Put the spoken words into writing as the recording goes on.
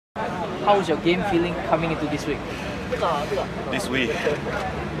How is your game feeling coming into this week? This week,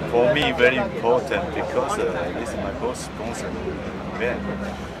 for me, very important because this is my boss sponsor event.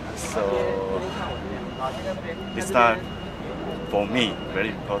 So this time, for me, very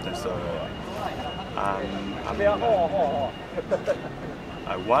important. So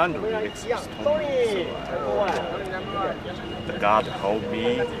I want to relax this tournament. So the God hold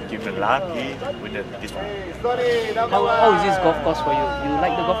me, give me lucky with this one. How is this golf course for you? You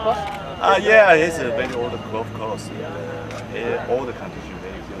like the golf course? Yeah, it's a very old golf course. All the condition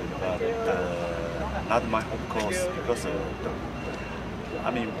very good, but not my home course because the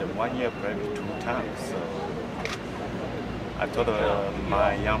 1 year played 2 times. So I told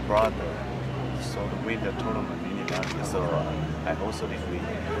my young brother, so to win the tournament, many lucky. So I also did win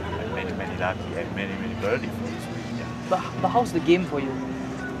many lucky and many birdie for this week. Yeah. But how's the game for you?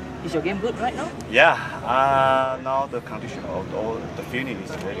 Is your game good right now? Yeah, now the condition of all the feeling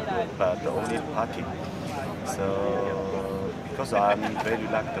is very good, but only putting. So because I'm very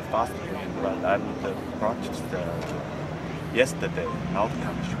like the fast game, but I'm the practice yesterday. Now the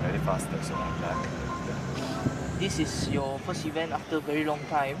condition very fast, so I'm like. This is your first event after a very long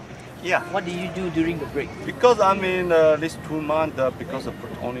time. Yeah. What did you do during the break? Because these 2 months because of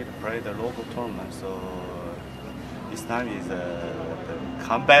only to play the local tournament, so this time is the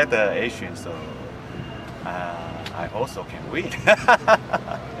comeback the Asian, so I also can win.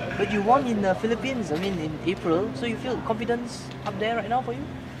 But you won in the Philippines, in April, so you feel confidence up there right now for you?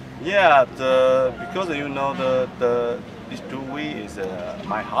 Yeah, because this 2 weeks is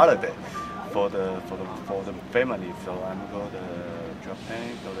my holiday for the family. So I'm go to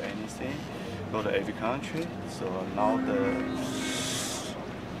Japan, go to anything, go to every country. So now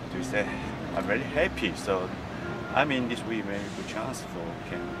I'm very happy. So this week very good chance for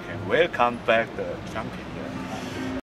can welcome back the champion.